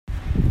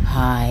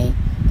Hi,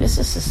 this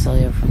is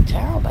Cecilia from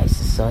Tarot by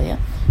Cecilia,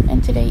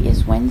 and today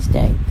is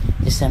Wednesday,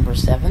 December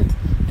 7th,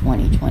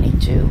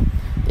 2022.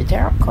 The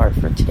tarot card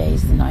for today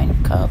is the Nine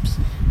of Cups.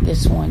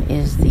 This one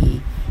is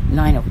the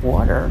Nine of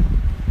Water,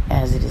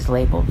 as it is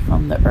labeled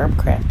from the Herb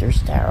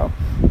Crafters Tarot,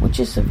 which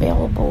is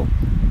available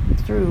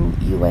through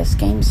U.S.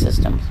 game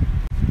systems.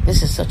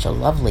 This is such a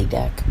lovely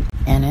deck,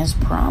 and as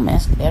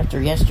promised,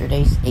 after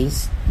yesterday's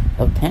Ace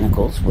of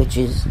Pentacles, which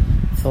is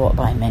thought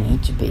by many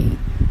to be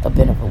a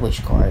bit of a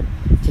wish card,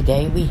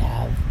 today we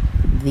have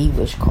the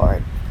wish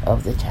card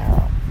of the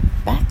tarot.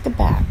 Back to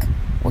back.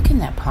 What can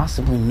that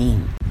possibly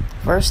mean?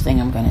 First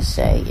thing I'm going to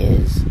say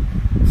is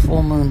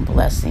full moon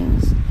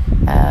blessings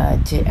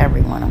to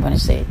everyone. I'm going to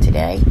say it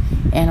today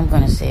and I'm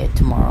going to say it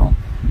tomorrow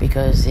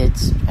because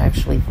it's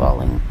actually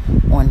falling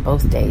on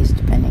both days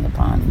depending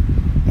upon,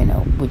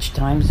 which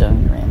time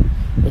zone you're in.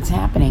 It's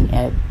happening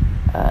at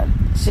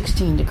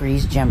 16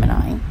 degrees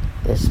Gemini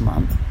this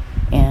month,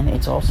 and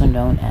it's also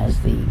known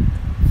as the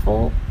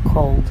full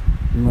cold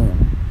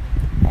moon,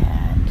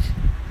 and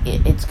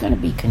it's going to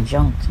be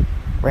conjunct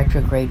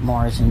retrograde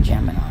Mars in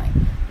Gemini,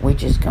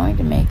 which is going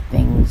to make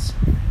things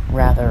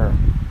rather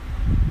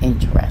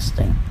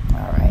interesting.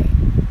 All right,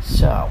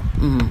 so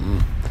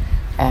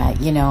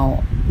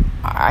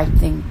I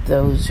think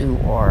those who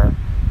are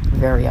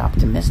very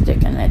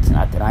optimistic, and it's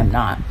not that I'm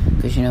not,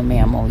 because me,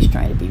 I'm always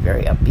trying to be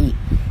very upbeat,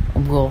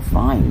 will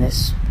find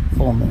this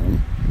full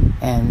moon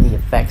and the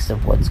effects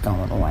of what's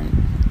going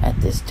on at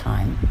this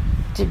time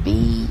to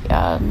be,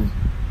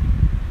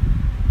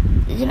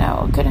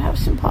 could have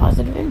some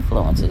positive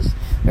influences.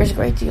 There's a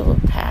great deal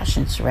of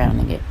passion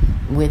surrounding it,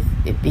 with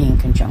it being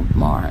conjunct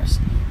Mars.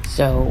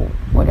 So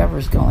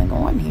whatever's going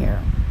on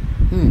here,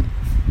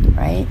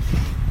 right?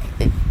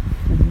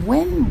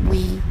 When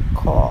we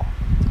call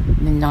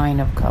the Nine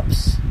of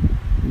Cups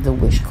the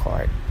wish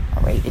card,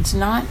 all right, it's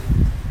not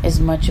as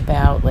much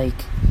about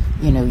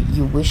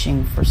you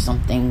wishing for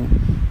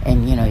something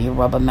and you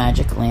rub a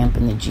magic lamp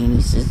and the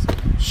genie says,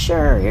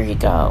 sure, here you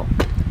go,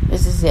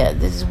 this is it,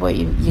 this is what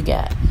you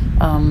get.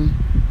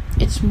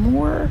 It's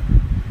more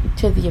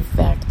to the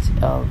effect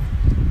of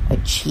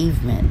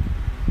achievement,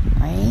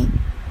 right?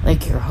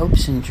 Like your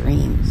hopes and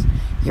dreams,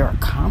 your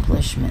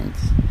accomplishments,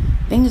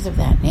 things of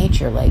that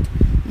nature. Like,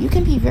 you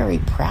can be very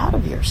proud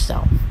of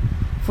yourself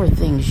for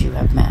things you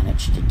have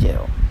managed to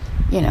do.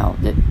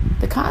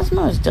 The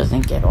cosmos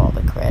doesn't get all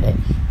the credit.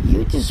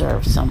 You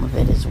deserve some of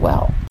it as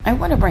well. I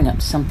want to bring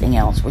up something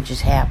else which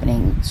is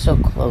happening so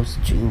close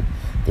to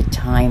the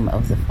time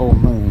of the full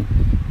moon.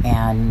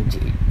 And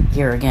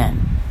here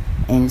again,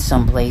 in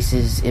some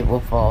places it will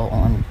fall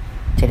on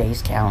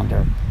today's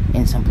calendar.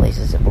 In some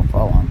places it will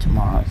fall on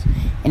tomorrow's.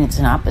 And it's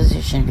an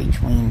opposition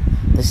between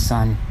the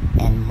Sun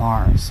and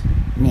Mars.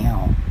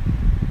 Now,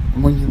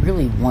 when you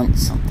really want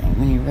something,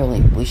 when you're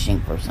really wishing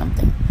for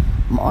something,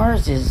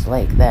 Mars is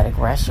like that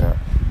aggressor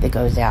that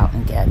goes out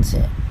and gets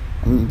it.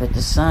 But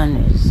the Sun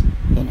is,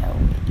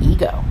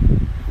 ego.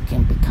 It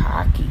can be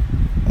cocky.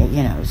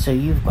 So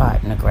you've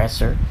got an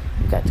aggressor,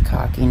 you've got the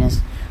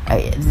cockiness.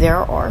 There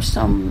are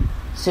some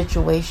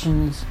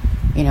situations,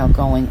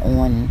 going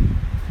on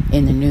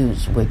in the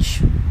news,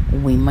 which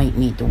we might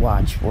need to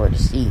watch for to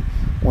see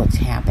what's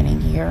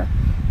happening here.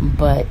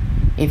 But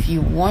if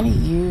you want to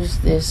use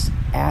this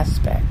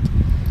aspect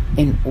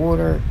in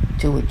order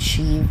to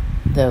achieve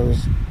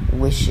those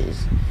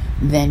wishes,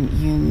 then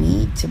you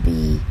need to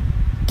be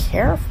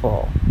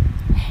careful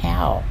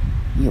how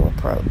you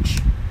approach.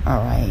 All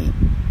right,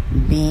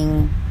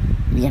 being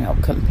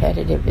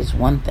competitive is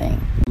one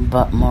thing,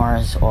 but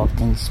Mars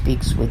often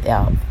speaks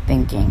without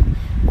thinking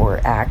or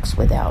acts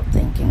without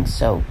thinking.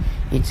 So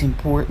it's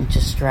important to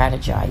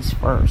strategize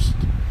first,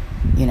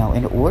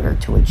 in order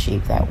to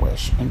achieve that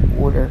wish, in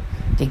order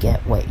to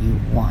get what you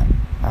want.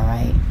 All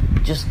right,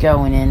 just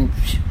going in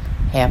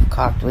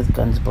half-cocked with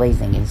guns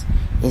blazing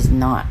is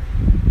not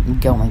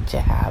going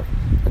to have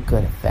a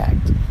good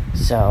effect.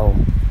 So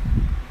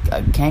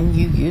can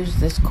you use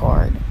this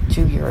card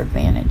to your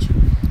advantage?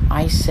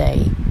 I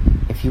say,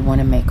 if you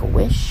want to make a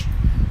wish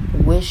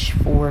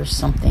for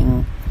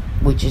something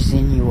which is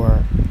in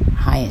your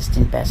highest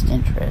and best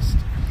interest.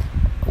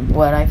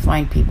 What I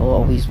find people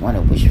always want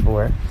to wish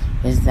for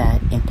is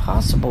that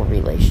impossible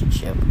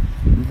relationship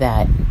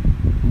that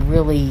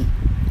really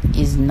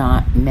is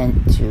not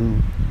meant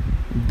to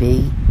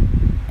be,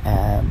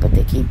 but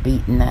they keep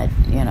beating that,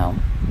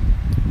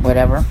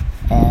 whatever,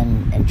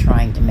 and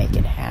trying to make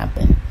it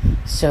happen.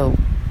 So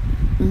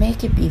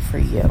make it be for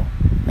you.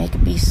 Make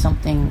it be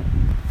something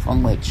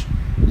from which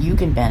you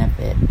can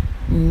benefit,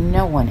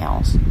 no one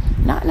else.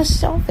 Not in a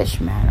selfish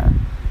manner,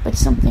 but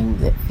something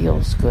that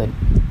feels good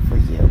for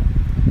you.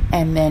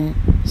 And then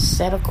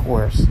set a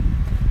course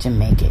to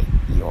make it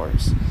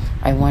yours.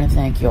 I want to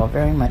thank you all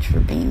very much for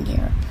being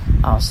here.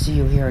 I'll see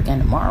you here again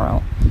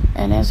tomorrow.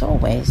 And as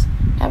always,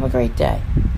 have a great day.